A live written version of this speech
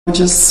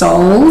Gorgeous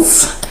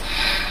souls.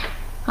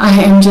 I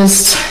am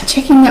just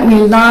checking that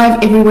we're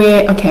live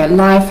everywhere. Okay,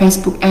 live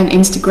Facebook and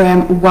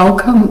Instagram.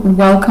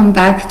 Welcome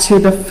back to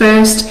the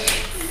first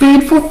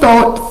Food for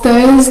Thought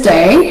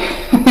Thursday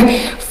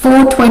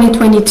for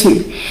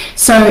 2022.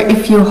 So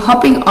if you're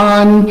hopping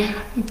on,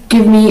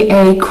 give me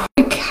a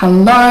quick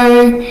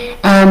hello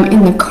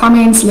in the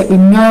comments. Let me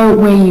know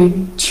where you're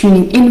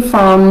tuning in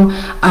from.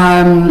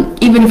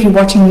 Even if you're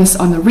watching this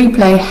on the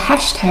replay,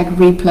 hashtag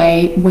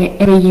replay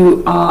wherever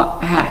you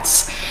are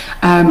at.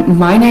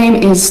 My name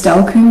is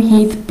Stell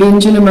Coombe-Heath,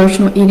 binge and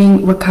emotional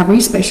eating recovery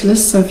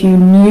specialist. So if you're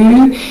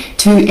new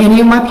to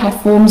any of my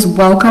platforms,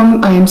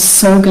 welcome. I am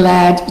so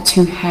glad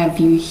to have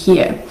you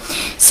here.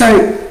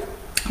 So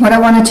what I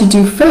wanted to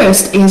do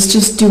first is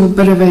just do a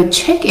bit of a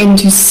check-in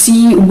to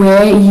see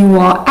where you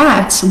are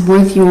at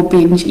with your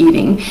binge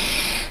eating.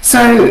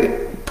 So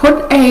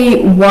put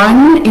a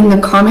 1 in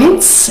the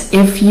comments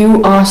if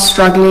you are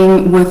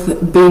struggling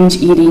with binge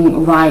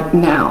eating right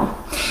now.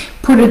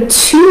 Put a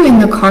 2 in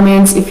the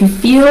comments if you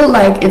feel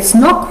like it's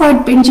not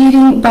quite binge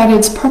eating, but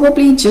it's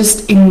probably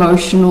just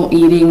emotional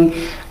eating.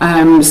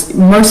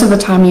 Most of the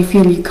time you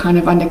feel you're kind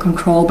of under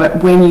control,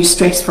 but when you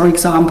stress, for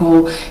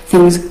example,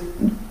 things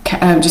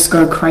just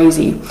go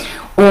crazy.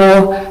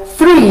 Or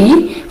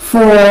 3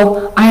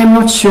 for I am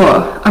not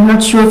sure. I'm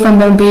not sure if I'm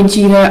a binge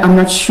eater. I'm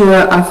not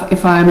sure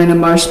if I'm an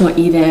emotional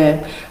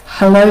eater.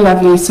 Hello,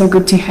 lovely. So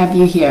good to have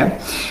you here.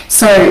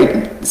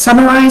 So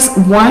summarize: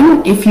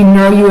 1, if you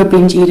know you're a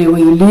binge eater where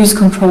you lose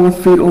control with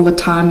food all the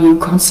time, you're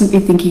constantly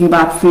thinking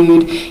about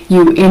food,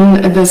 you're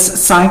in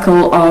this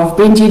cycle of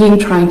binge eating,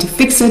 trying to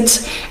fix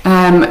it,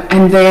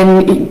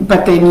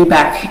 but then you're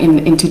back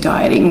into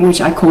dieting,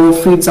 which I call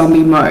food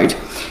zombie mode.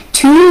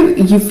 2,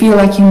 you feel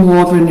like you're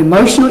more of an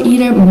emotional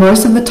eater.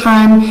 Most of the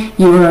time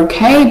you're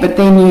okay, but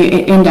then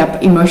you end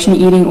up emotionally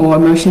eating or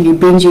emotionally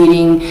binge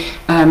eating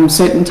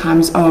certain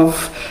times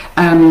of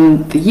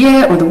the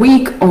year or the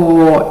week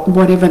or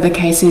whatever the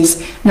case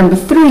is. Number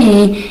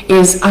 3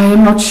 is I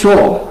am not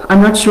sure.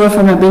 I'm not sure if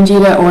I'm a binge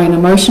eater or an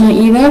emotional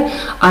eater.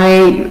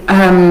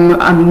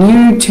 I'm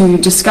new to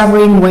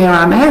discovering where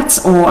I'm at,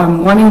 or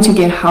I'm wanting to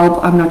get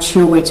help. I'm not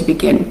sure where to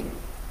begin.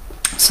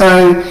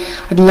 So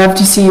I'd love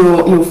to see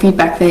your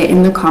feedback there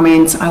in the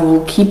comments. I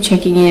will keep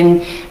checking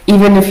in.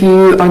 Even if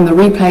you're on the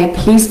replay,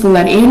 please fill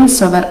that in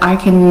so that I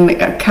can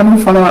come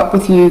and follow up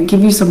with you,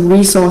 give you some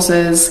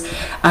resources.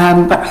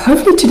 But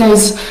hopefully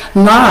today's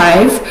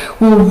live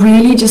will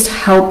really just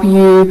help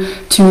you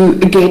to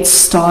get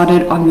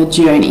started on the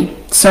journey.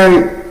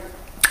 So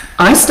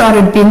I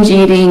started binge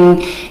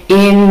eating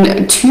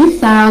in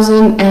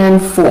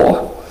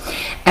 2004.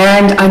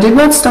 And I did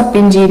not stop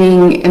binge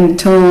eating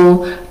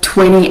until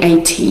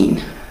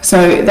 2018.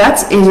 So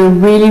that is a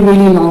really,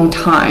 really long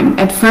time.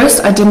 At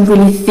first, I didn't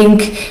really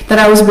think that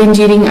I was binge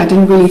eating. I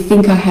didn't really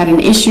think I had an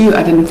issue.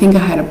 I didn't think I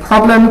had a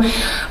problem.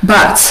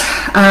 But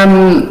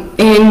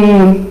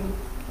in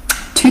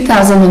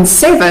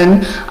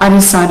 2007, I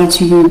decided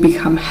to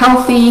become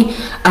healthy.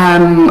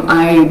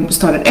 I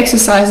started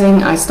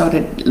exercising. I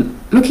started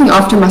looking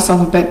after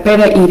myself a bit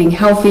better, eating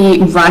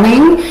healthy,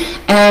 running.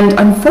 And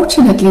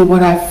unfortunately,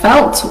 what I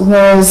felt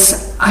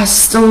was I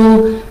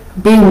still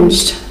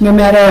binged no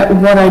matter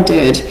what I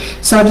did.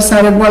 So I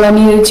decided, well, I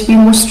needed to be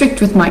more strict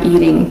with my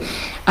eating.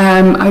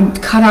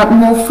 I'd cut out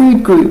more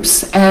food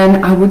groups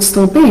and I would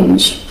still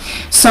binge.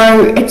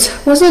 So it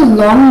was a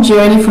long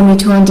journey for me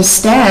to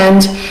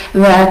understand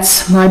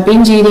that my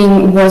binge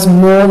eating was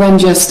more than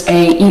just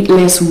a eat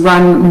less,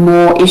 run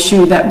more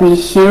issue that we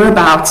hear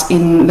about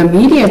in the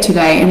media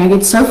today. And I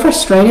get so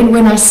frustrated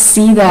when I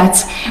see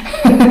that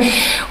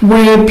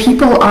where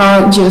people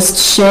are just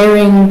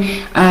sharing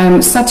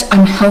such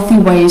unhealthy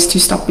ways to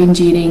stop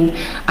binge eating,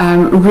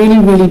 really,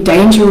 really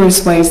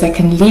dangerous ways that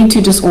can lead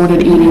to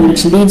disordered eating,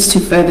 which leads to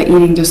further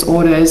eating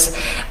disorders.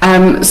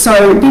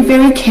 So be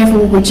very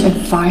careful which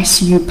advice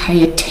you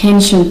pay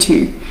attention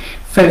to,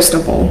 first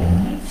of all.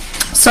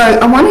 So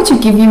I wanted to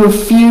give you a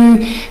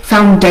few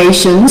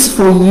foundations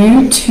for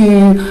you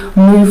to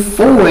move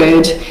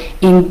forward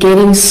in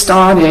getting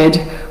started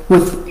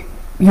with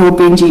your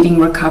binge eating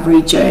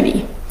recovery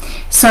journey.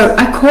 So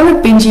I call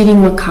it binge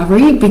eating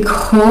recovery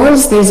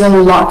because there's a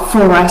lot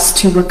for us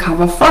to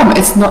recover from.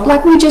 It's not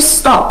like we just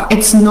stop.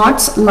 It's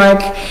not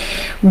like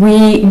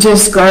we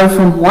just go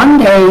from one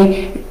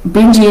day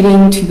binge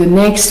eating to the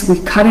next, we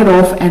cut it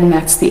off and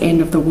that's the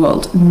end of the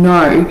world.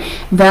 No,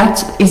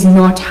 that is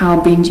not how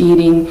binge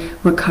eating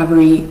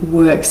recovery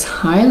works.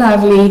 Hi,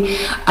 lovely.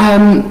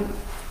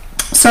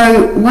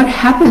 So what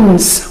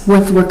happens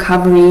with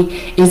recovery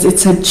is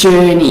it's a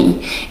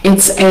journey.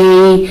 It's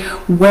a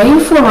way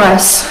for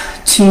us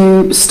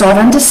to start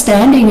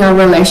understanding our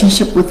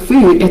relationship with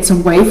food. It's a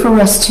way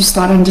for us to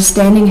start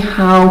understanding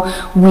how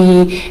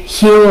we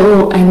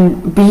heal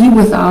and be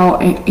with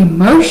our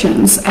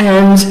emotions.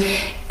 And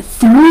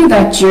through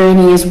that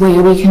journey is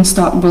where we can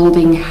start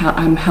building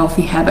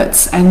healthy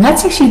habits. And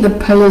that's actually the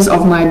pillars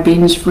of my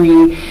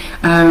binge-free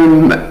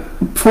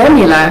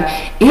formula,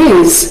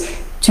 is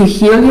to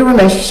heal your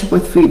relationship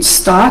with food.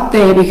 Start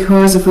there,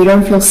 because if we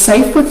don't feel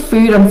safe with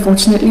food,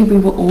 unfortunately, we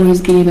will always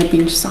be in a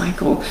binge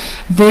cycle.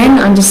 Then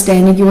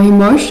understanding your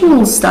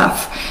emotional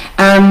stuff.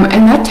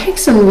 And that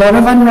takes a lot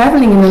of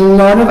unraveling and a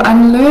lot of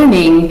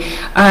unlearning.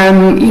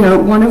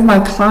 One of my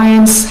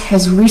clients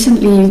has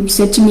recently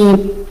said to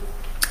me,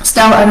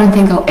 Stella, I don't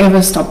think I'll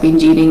ever stop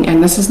binge eating.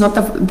 And this is not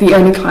the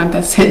only client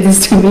that said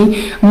this to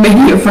me.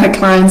 Many of my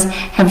clients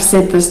have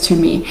said this to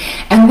me.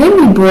 And then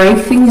we break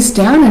things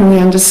down and we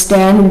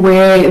understand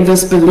where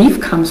this belief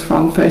comes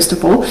from, first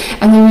of all.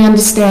 And then we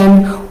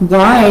understand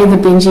why the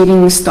binge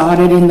eating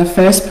started in the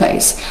first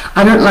place.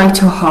 I don't like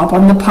to harp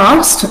on the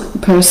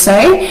past per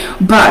se,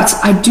 but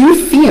I do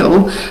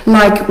feel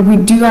like we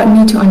do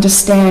need to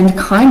understand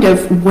kind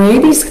of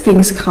where these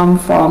things come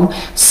from,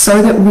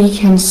 so that we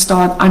can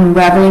start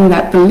unraveling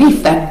that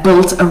belief that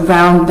built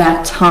around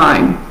that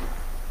time.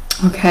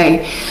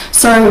 Okay,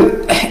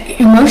 so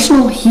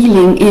emotional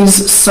healing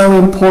is so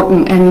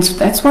important, and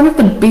that's one of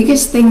the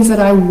biggest things that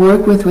I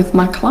work with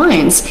my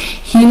clients,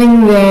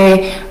 healing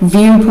their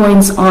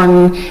viewpoints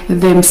on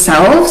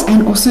themselves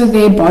and also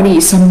their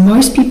body. So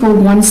most people,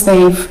 once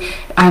they've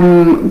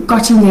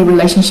gotten their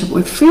relationship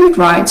with food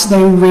right,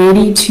 they're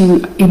ready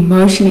to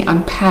emotionally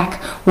unpack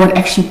what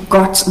actually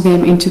got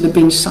them into the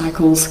binge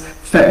cycles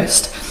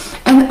first.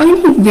 And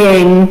only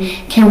then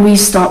can we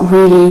start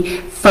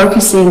really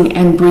focusing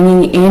and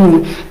bringing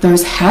in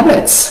those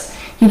habits.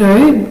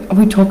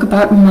 We talk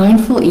about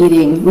mindful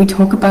eating. We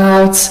talk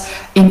about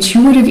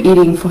intuitive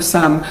eating for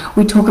some.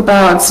 We talk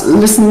about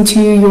listening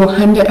to your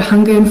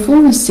hunger and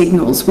fullness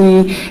signals.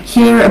 We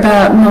hear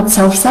about not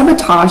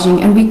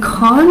self-sabotaging, and we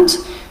can't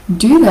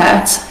do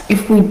that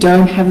if we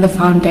don't have the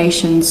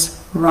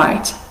foundations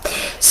right.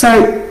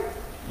 So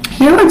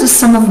here are just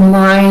some of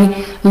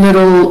my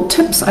little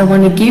tips I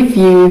want to give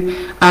you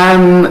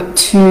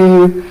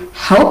to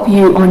help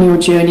you on your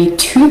journey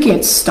to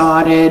get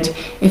started.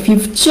 If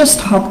you've just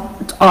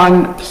hopped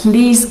on,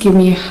 please give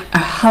me a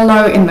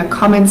hello in the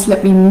comments.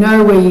 Let me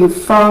know where you're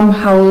from.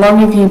 How long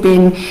have you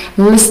been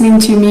listening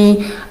to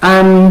me?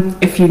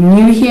 If you're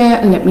new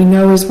here, let me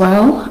know as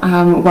well.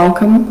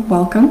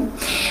 Welcome.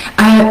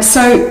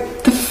 So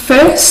the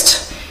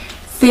first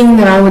thing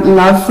that I would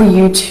love for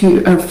you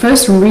to,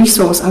 first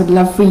resource I would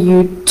love for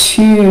you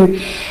to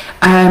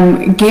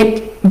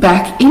get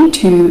back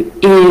into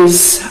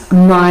is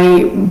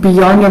my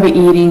Beyond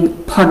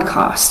Overeating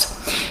podcast.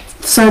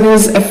 So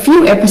there's a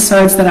few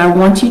episodes that I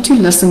want you to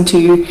listen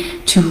to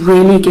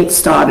really get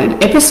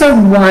started.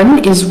 Episode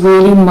 1 is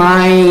really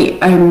my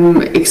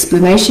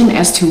explanation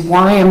as to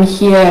why I'm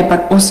here,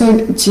 but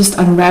also just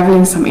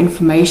unraveling some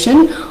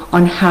information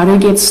on how to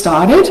get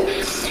started.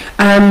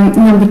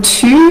 Number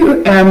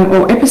 2,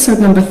 or episode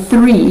number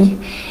 3,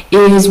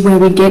 is where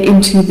we get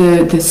into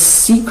the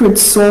secret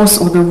sauce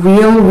or the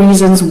real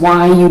reasons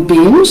why you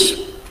binge.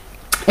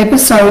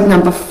 Episode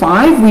number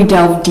 5, we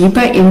delve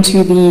deeper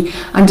into the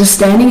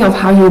understanding of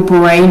how your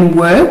brain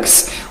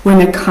works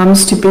when it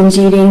comes to binge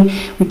eating.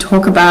 We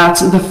talk about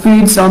the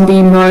food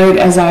zombie mode,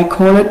 as I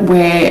call it,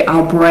 where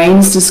our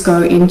brains just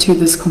go into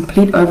this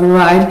complete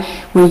override,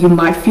 where you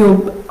might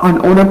feel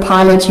on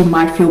autopilot, you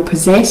might feel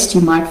possessed,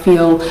 you might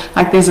feel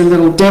like there's a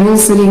little devil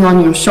sitting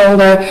on your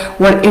shoulder.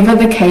 Whatever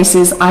the case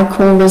is, I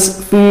call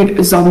this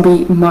food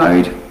zombie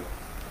mode.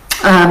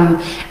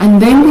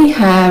 And then we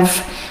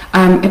have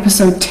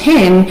episode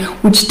 10,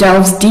 which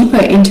delves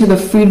deeper into the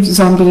food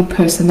zombie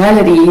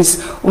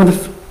personalities, or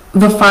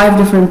the 5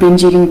 different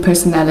binge eating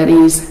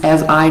personalities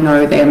as I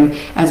know them,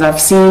 as I've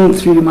seen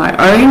through my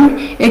own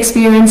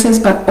experiences,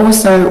 but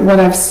also what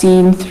I've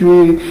seen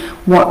through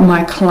what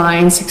my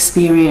clients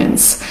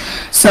experience.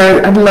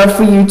 So I'd love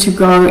for you to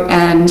go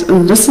and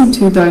listen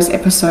to those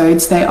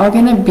episodes. They are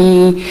going to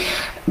be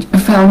a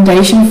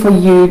foundation for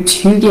you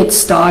to get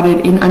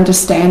started in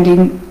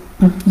understanding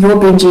your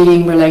binge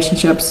eating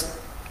relationships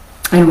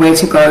and where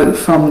to go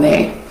from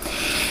there.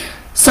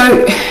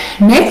 So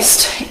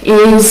next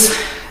is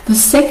the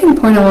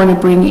second point I want to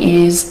bring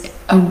is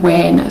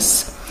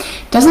awareness.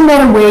 Doesn't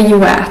matter where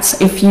you're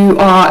at. If you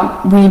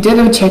are, we did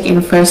a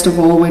check-in first of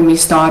all when we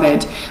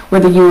started,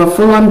 whether you're a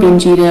full-on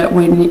binge eater,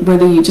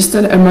 whether you're just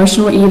an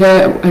emotional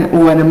eater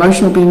or an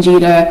emotional binge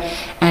eater,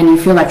 and you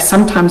feel like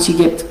sometimes you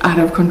get out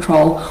of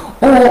control,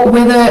 or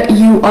whether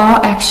you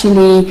are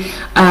actually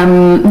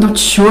not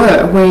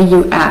sure where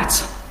you're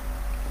at.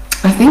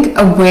 I think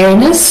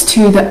awareness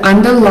to the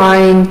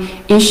underlying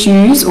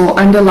issues or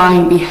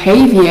underlying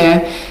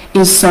behavior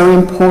is so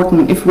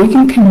important. If we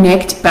can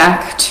connect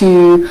back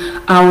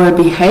to our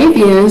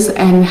behaviors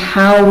and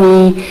how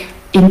we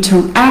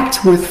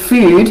interact with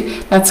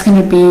food, that's going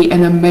to be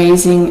an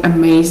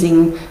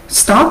amazing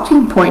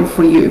starting point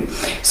for you.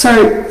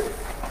 So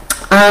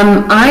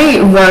I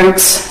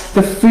wrote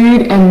the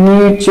Food and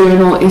Mood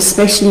Journal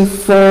especially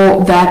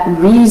for that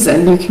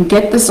reason. You can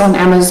get this on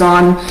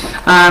Amazon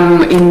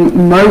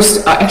in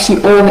most,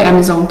 actually all the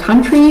Amazon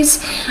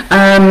countries.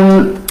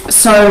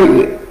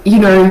 So, you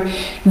know,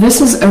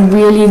 this is a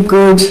really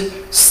good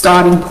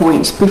starting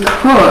point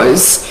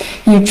because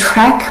you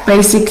track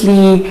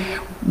basically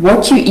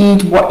what you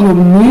eat, what your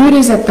mood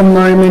is at the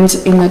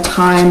moment in the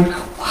time,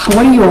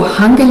 what are your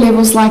hunger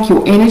levels like,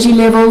 your energy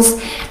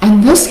levels,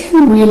 and this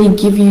can really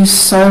give you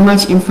so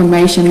much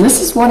information.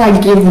 This is what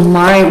I give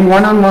my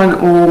one-on-one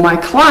or my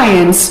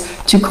clients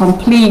to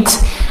complete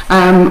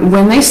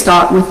when they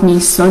start with me,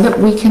 so that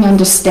we can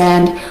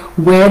understand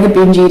where the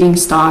binge eating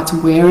starts,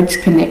 where it's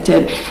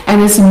connected.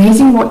 And it's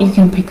amazing what you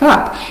can pick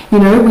up. You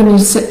know, when you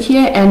sit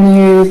here and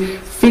you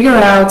figure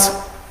out,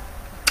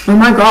 oh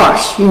my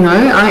gosh, you know,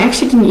 I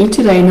actually didn't eat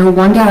today, no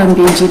wonder I'm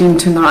binge eating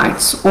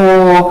tonight.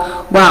 Or,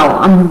 wow,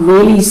 I'm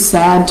really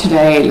sad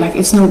today, like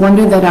it's no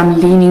wonder that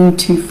I'm leaning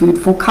to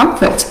food for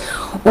comfort.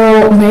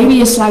 Or maybe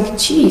it's like,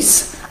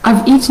 geez,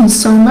 I've eaten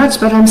so much,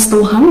 but I'm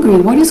still hungry.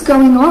 What is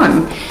going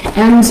on?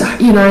 And,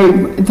 you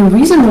know, the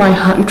reason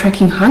why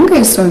tracking hunger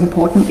is so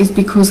important is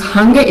because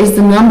hunger is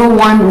the number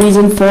one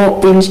reason for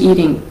binge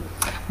eating,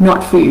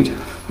 not food.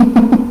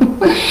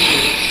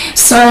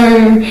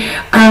 So,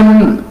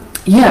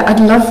 yeah, I'd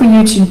love for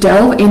you to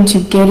delve into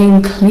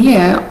getting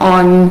clear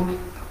on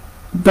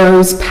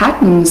those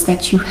patterns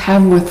that you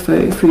have with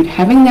food.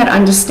 Having that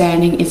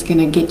understanding is going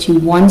to get you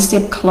one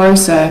step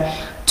closer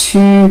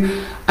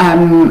to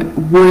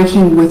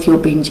working with your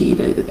binge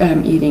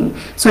eating.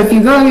 So if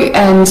you go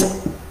and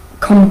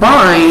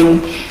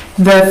combine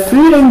the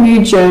Food and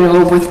Mood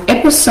Journal with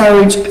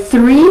episode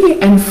 3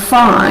 and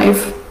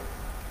 5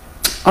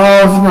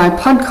 of my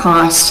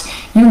podcast,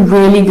 you're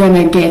really going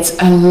to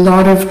get a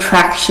lot of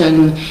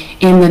traction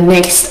in the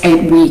next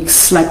 8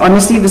 weeks. Like,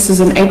 honestly, this is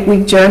an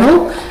 8-week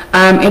journal.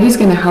 It is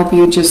going to help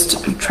you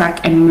just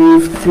track and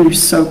move through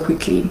so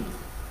quickly.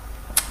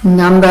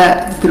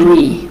 Number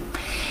 3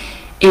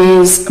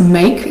 is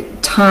make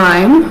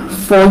time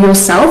for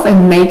yourself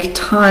and make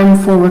time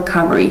for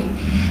recovery.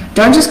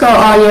 Don't just go,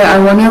 oh yeah,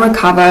 I want to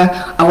recover,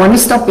 I want to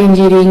stop binge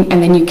eating,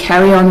 and then you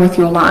carry on with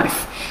your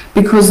life.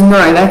 Because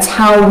no, that's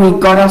how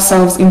we got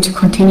ourselves into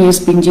continuous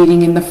binge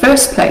eating in the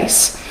first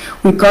place.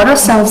 We got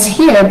ourselves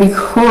here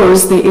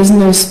because there is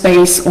no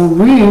space or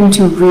room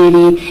to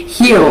really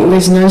heal.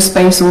 There's no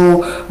space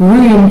or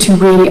room to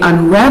really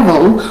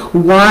unravel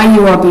why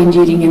you are binge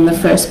eating in the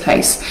first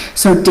place.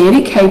 So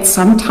dedicate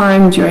some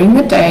time during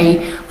the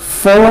day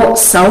for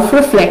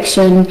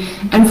self-reflection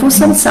and for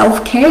some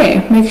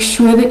self-care. Make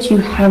sure that you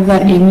have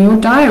that in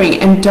your diary,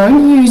 and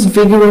don't use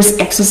vigorous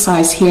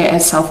exercise here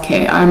as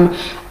self-care. I'm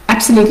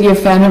absolutely a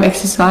fan of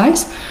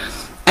exercise,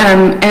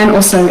 and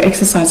also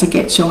exercise that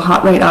gets your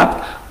heart rate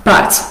up.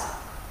 But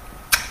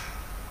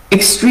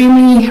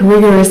extremely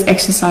rigorous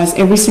exercise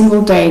every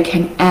single day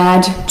can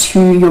add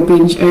to your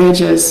binge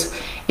urges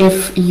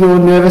if your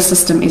nervous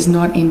system is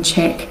not in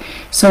check.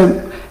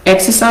 So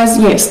exercise,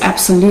 yes,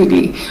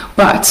 absolutely,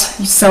 but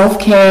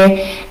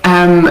self-care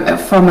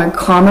from a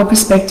calmer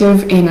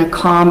perspective, in a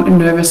calm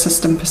nervous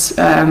system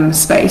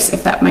space,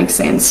 if that makes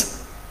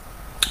sense.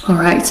 All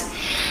right,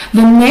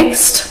 the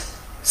next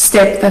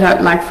step that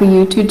I'd like for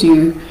you to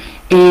do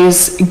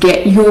is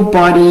get your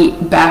body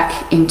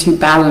back into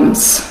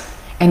balance.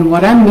 And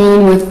what I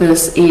mean with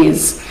this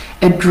is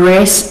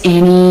address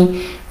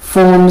any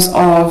forms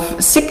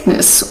of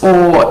sickness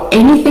or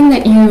anything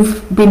that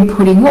you've been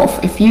putting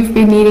off. If you've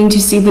been needing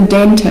to see the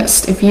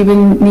dentist, if you've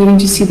been needing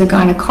to see the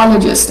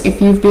gynecologist, if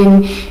you've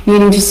been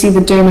needing to see the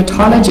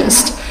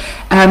dermatologist,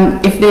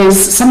 if there's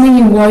something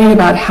you're worried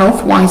about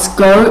health-wise,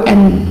 go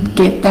and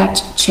get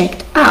that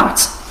checked out.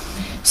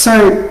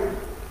 So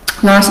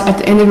at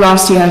the end of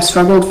last year, I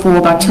struggled for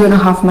about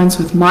 2.5 months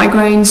with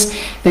migraines.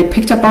 They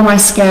picked up on my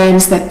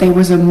scans that there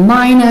was a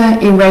minor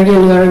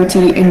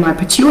irregularity in my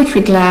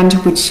pituitary gland,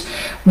 which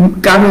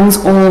governs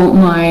all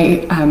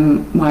my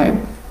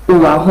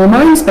all our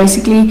hormones,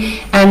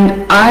 basically.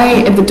 And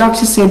the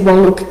doctor said,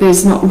 well, look,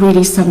 there's not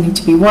really something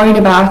to be worried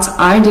about.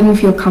 I didn't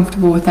feel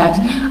comfortable with that.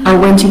 I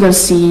went to go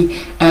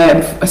see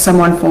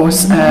someone for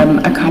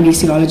a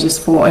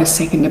kinesiologist for a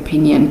second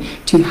opinion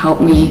to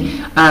help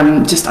me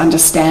just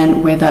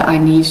understand whether I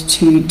need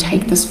to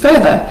take this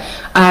further.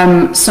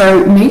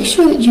 So make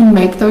sure that you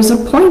make those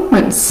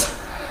appointments.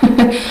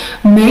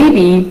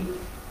 Maybe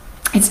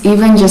it's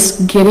even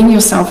just getting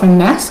yourself a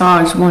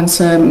massage once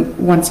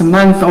a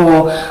month,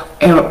 or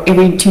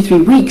every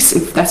 2-3 weeks,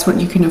 if that's what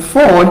you can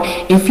afford,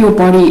 if your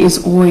body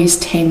is always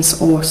tense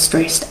or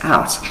stressed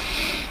out.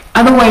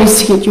 Other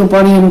ways to get your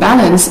body in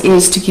balance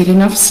is to get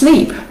enough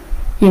sleep.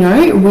 You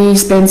know, we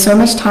spend so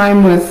much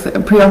time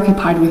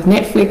preoccupied with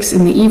Netflix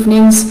in the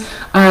evenings.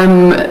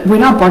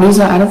 When our bodies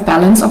are out of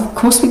balance, of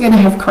course we're going to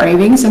have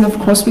cravings, and of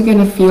course we're going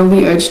to feel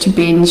the urge to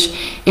binge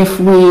if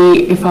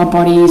our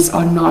bodies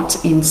are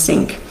not in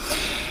sync.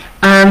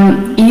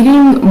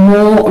 Eating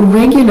more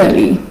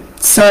regularly.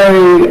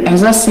 So,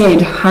 as I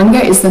said,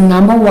 hunger is the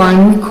number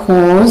one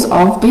cause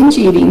of binge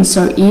eating.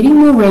 So eating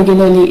more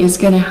regularly is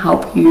going to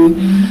help you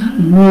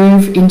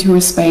move into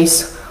a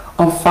space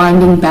of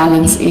finding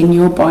balance in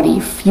your body.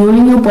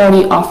 Fueling your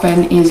body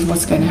often is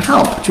what's going to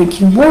help.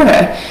 Drinking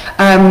water.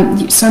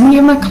 So many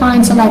of my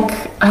clients are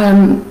like,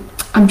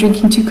 I'm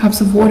drinking 2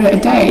 cups of water a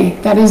day.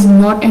 That is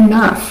not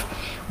enough.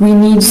 We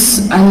need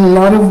a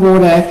lot of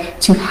water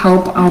to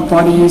help our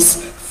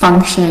bodies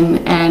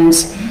function and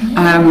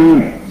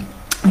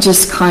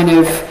just kind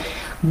of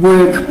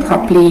work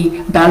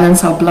properly,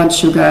 balance our blood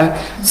sugar.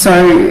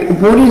 So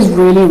water is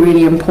really,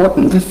 really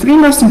important. The three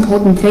most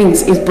important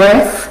things is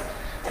breath,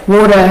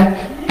 water,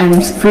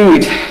 and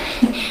food.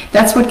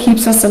 That's what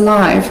keeps us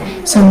alive.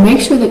 So make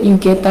sure that you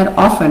get that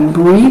often.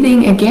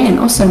 Breathing, again,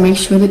 also make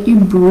sure that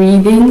you're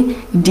breathing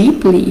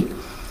deeply.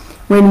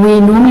 When we're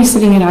normally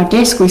sitting at our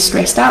desk, we're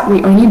stressed out,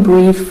 we only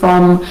breathe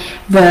from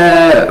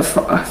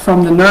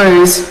the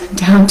nose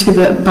down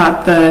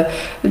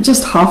to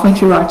just halfway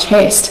through our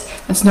chest.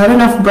 That's not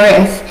enough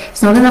breath,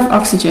 it's not enough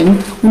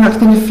oxygen, we're not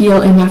going to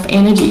feel enough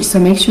energy. So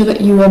make sure that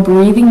you are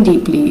breathing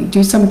deeply.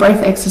 Do some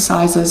breath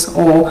exercises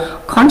or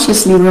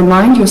consciously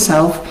remind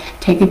yourself,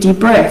 take a deep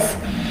breath.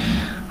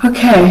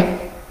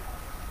 Okay,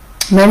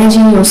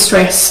 managing your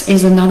stress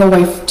is another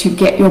way to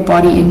get your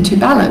body into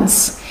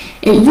balance.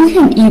 You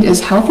can eat as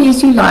healthy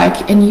as you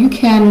like, and you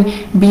can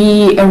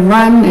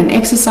run and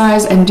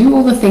exercise and do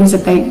all the things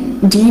that they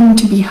deem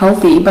to be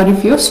healthy, but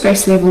if your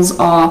stress levels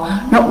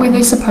are not where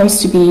they're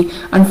supposed to be,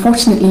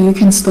 unfortunately you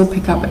can still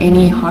pick up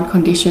any heart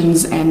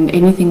conditions and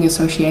anything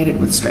associated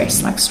with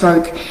stress, like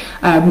stroke,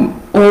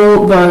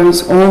 all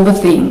the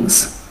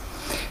things.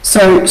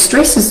 So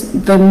stress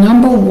is the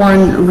number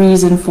one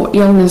reason for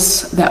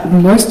illness that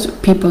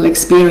most people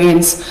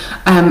experience.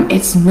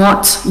 It's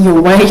not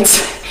your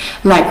weight,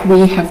 like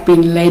we have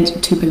been led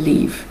to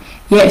believe.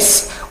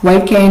 Yes,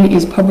 weight gain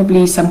is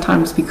probably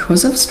sometimes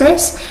because of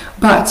stress,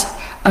 but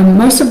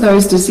most of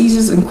those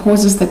diseases and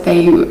causes that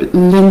they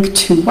link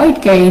to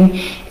weight gain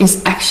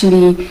is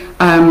actually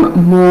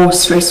more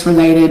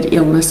stress-related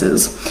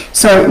illnesses.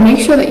 So make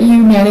sure that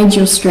you manage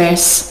your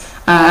stress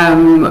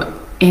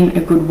in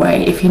a good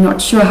way. If you're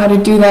not sure how to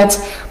do that,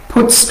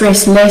 put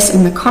stress less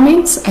in the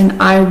comments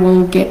and I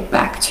will get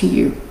back to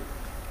you.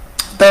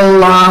 The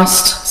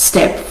last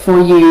step for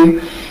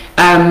you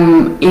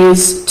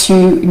is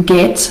to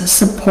get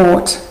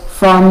support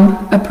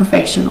from a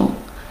professional.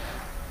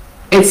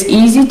 It's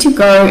easy to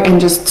go and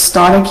just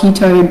start a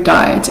keto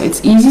diet.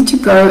 It's easy to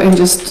go and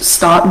just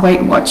start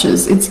Weight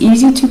Watchers. It's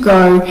easy to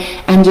go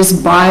and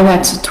just buy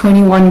that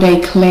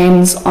 21-day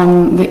cleanse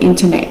on the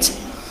internet.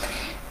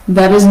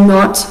 That is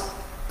not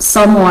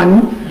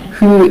someone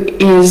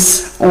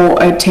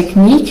or a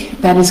technique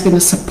that is going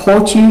to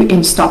support you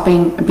in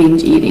stopping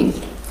binge eating.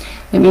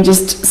 Let me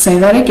just say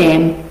that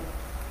again.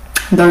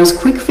 Those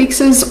quick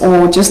fixes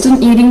or just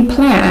an eating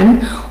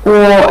plan,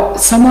 or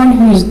someone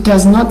who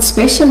does not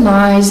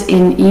specialize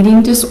in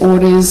eating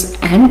disorders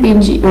and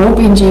binge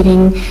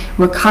eating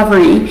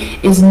recovery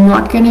is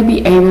not going to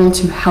be able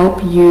to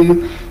help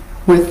you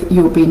with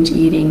your binge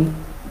eating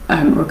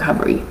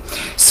recovery.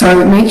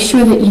 So make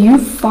sure that you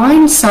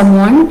find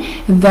someone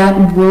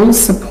that will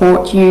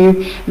support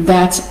you,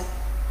 that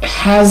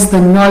has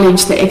the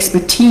knowledge, the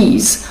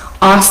expertise.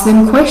 Ask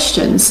them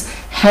questions.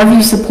 Have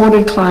you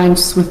supported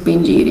clients with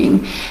binge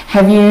eating?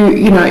 Have you,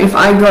 if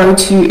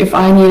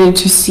I needed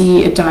to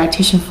see a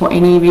dietitian for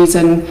any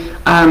reason,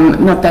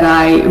 not that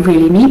I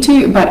really need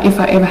to, but if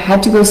I ever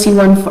had to go see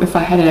one, if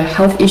I had a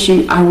health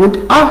issue, I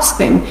would ask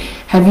them,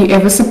 have you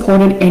ever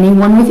supported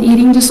anyone with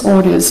eating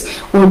disorders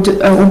or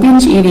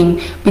binge eating?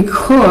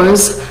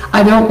 Because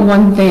I don't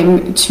want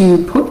them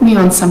to put me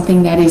on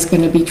something that is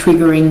going to be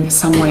triggering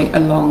somewhere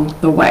along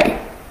the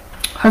way.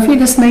 Hopefully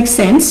this makes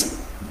sense.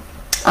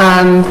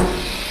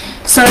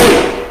 So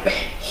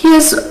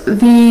here's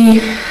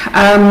the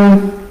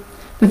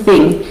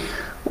thing.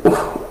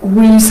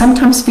 We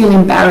sometimes feel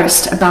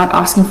embarrassed about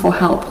asking for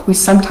help. We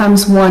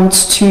sometimes want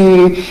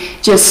to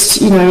just,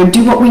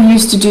 do what we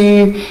used to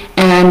do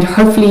and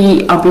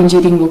hopefully our binge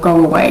eating will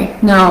go away.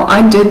 Now,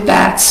 I did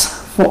that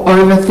for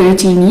over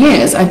 13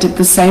 years. I did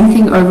the same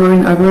thing over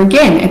and over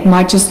again. It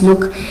might just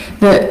look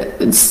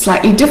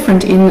slightly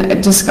different in a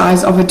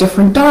disguise of a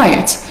different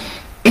diet.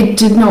 It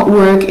did not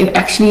work. It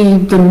actually,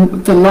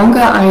 the longer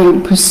I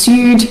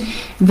pursued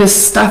this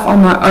stuff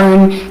on my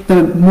own,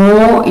 the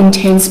more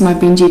intense my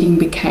binge eating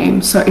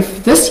became. So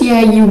if this year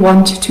you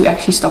want to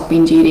actually stop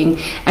binge eating,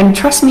 and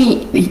trust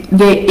me,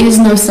 there is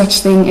no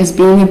such thing as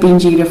being a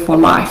binge eater for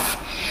life.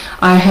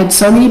 I had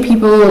so many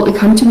people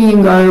come to me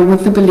and go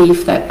with the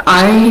belief that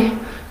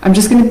I'm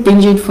just going to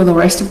binge eat for the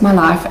rest of my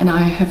life, and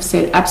I have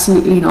said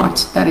absolutely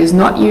not. That is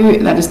not you.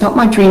 That is not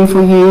my dream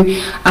for you.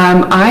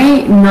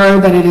 I know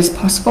that it is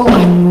possible.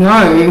 I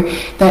know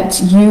that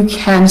you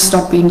can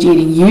stop binge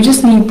eating. You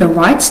just need the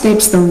right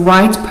steps, the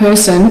right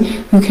person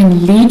who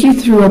can lead you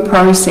through a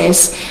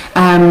process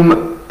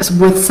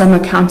with some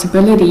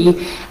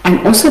accountability,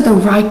 and also the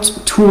right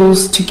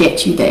tools to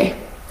get you there.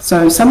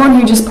 So someone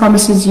who just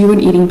promises you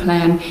an eating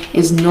plan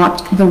is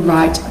not the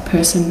right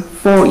person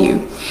for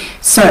you.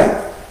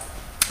 So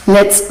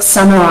let's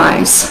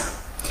summarize.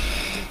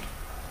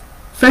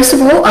 First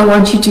of all, I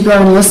want you to go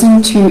and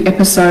listen to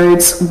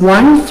episodes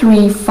 1,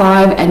 3,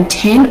 5, and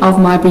 10 of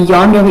my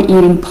Beyond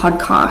Overeating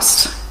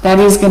podcast. That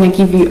is going to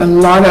give you a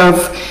lot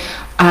of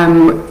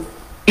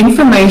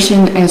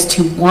information as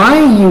to why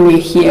you are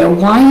here,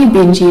 why you're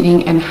binge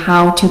eating, and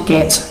how to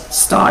get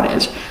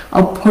started.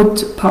 I'll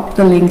pop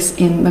the links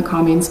in the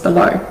comments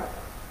below.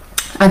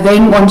 I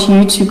then want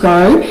you to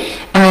go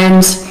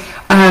and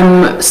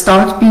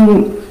start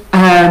being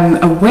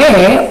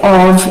aware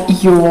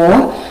of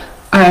your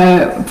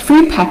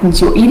food patterns,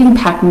 your eating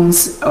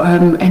patterns,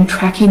 and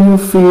tracking your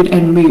food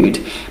and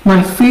mood.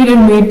 My food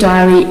and mood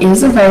diary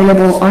is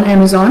available on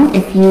Amazon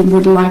if you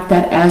would like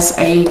that as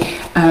a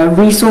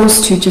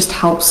resource to just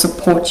help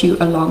support you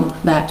along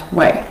that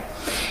way.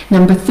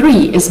 Number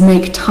 3 is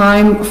make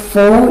time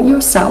for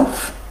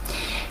yourself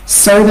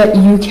so that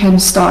you can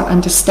start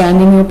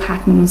understanding your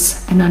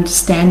patterns and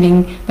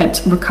understanding that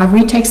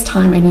recovery takes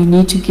time and you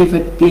need to give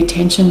it the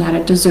attention that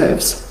it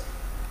deserves.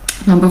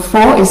 Number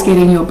 4 is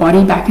getting your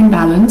body back in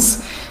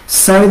balance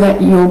so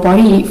that your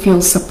body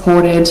feels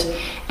supported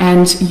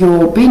and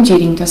your binge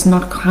eating does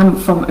not come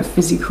from a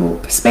physical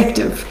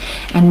perspective.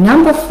 And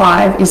number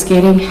 5 is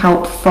getting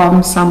help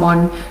from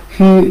someone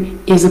who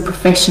is a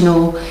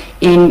professional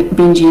in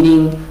binge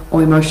eating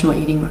or emotional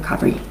eating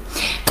recovery.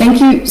 Thank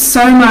you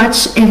so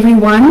much,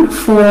 everyone,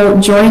 for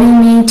joining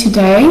me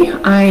today.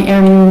 I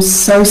am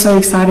so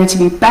excited to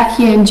be back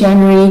here in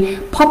January.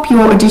 Pop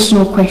your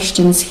additional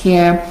questions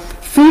here.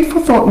 Food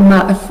for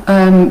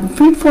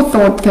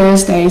Thought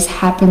Thursdays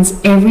happens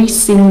every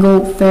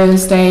single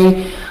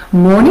Thursday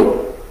morning.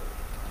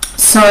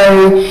 So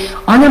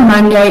on a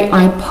Monday,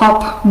 I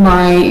pop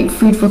my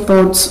Food for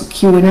Thoughts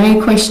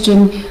Q&A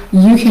question.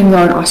 You can go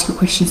and ask your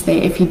questions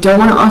there. If you don't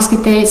want to ask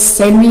it there,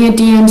 send me a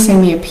DM,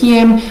 send me a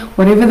PM,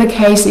 whatever the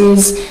case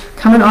is,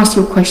 come and ask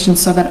your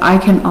questions so that I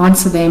can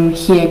answer them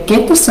here.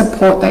 Get the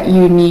support that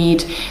you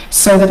need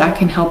so that I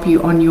can help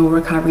you on your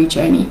recovery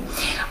journey.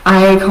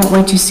 I can't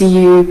wait to see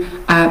you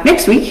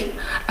next week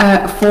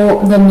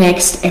for the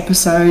next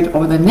episode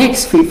or the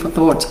next Food for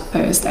Thought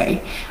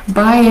Thursday.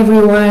 Bye,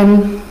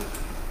 everyone.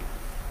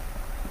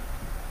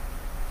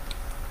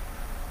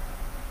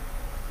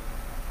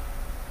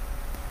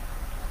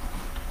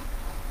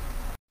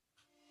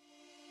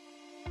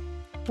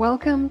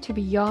 Welcome to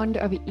Beyond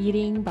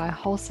Overeating by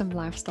Wholesome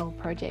Lifestyle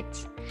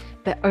Project,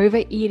 the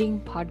Overeating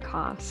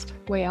podcast,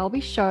 where I'll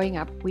be showing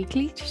up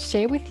weekly to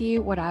share with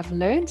you what I've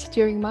learned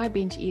during my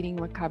binge eating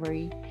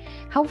recovery,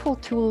 helpful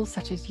tools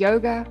such as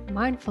yoga,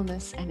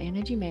 mindfulness, and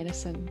energy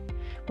medicine.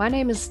 My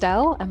name is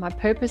Stell, and my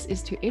purpose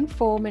is to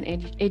inform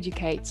and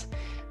educate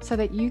so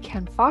that you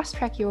can fast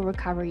track your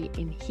recovery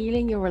in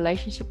healing your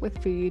relationship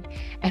with food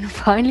and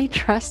finally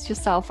trust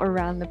yourself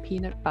around the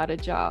peanut butter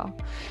jar.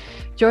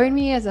 Join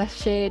me as I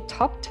share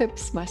top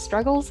tips, my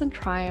struggles and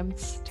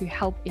triumphs to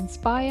help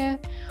inspire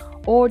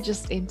or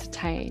just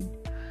entertain.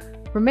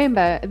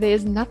 Remember,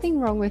 there's nothing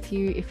wrong with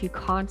you if you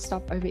can't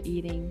stop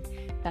overeating.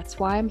 That's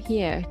why I'm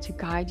here to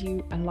guide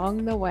you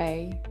along the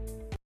way.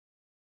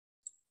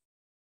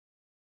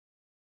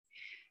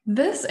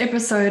 This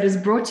episode is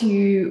brought to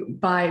you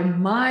by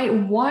my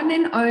one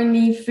and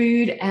only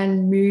food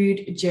and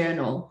mood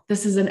journal.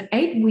 This is an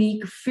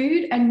 8-week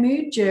food and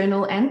mood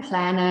journal and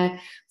planner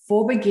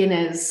for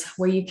beginners,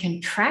 where you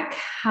can track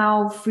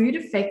how food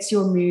affects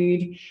your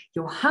mood,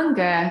 your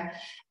hunger,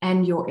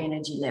 and your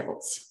energy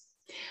levels.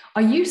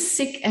 Are you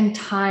sick and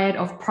tired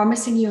of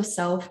promising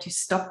yourself to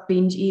stop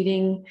binge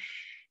eating?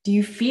 Do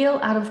you feel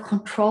out of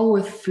control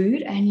with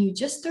food and you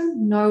just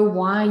don't know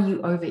why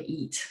you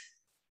overeat?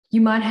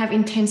 You might have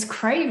intense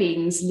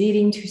cravings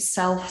leading to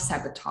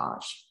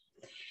self-sabotage.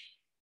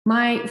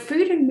 My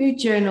food and mood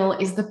journal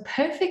is the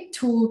perfect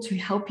tool to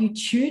help you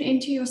tune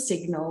into your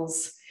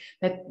signals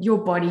that your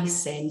body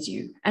sends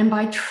you. And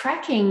by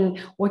tracking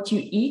what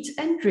you eat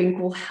and drink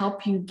will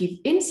help you give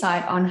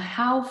insight on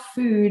how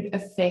food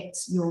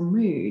affects your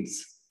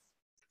moods.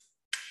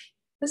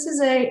 This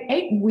is an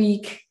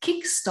 8-week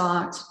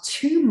kickstart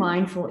to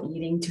mindful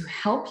eating to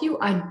help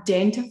you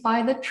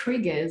identify the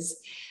triggers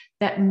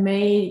that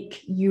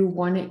make you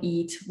want to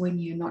eat when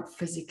you're not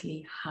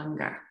physically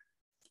hungry.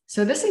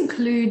 So this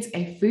includes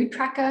a food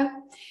tracker,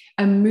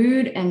 a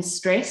mood and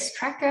stress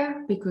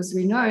tracker, because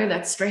we know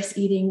that stress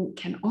eating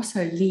can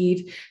also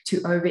lead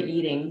to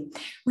overeating.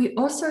 We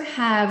also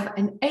have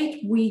an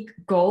 8-week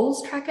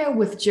goals tracker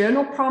with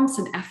journal prompts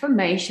and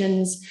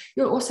affirmations.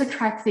 You'll also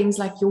track things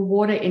like your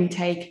water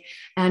intake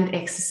and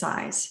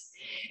exercise.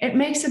 It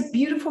makes a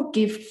beautiful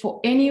gift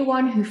for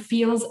anyone who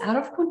feels out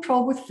of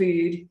control with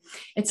food.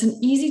 It's an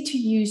easy to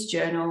use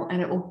journal,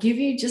 and it will give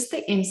you just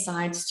the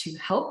insights to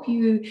help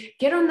you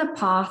get on the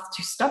path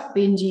to stop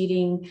binge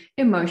eating,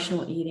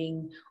 emotional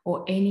eating,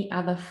 or any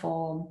other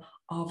form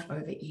of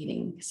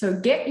overeating. So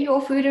get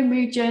your food and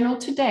mood journal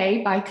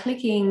today by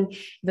clicking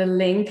the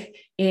link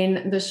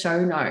in the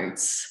show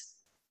notes.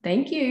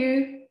 Thank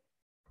you.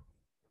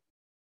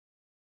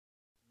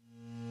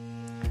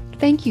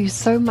 Thank you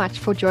so much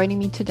for joining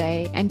me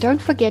today, and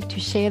don't forget to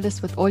share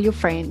this with all your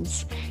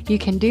friends. You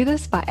can do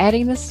this by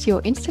adding this to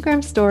your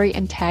Instagram story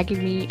and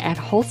tagging me at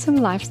Wholesome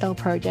Lifestyle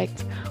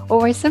Project, or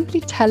by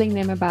simply telling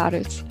them about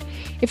it.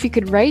 If you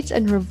could rate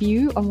and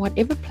review on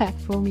whatever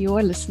platform you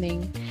are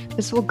listening,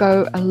 this will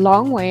go a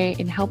long way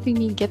in helping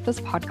me get this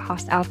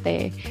podcast out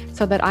there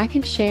so that I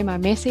can share my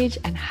message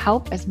and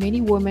help as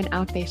many women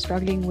out there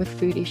struggling with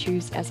food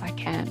issues as I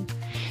can.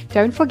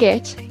 Don't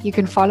forget, you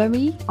can follow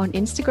me on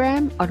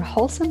Instagram on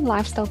Wholesome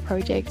Lifestyle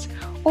Projects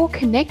or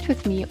connect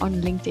with me on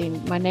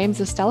LinkedIn. My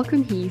name's Estelle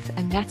Koen Heath,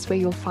 and that's where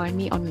you'll find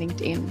me on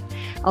LinkedIn.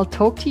 I'll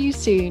talk to you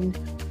soon.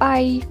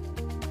 Bye.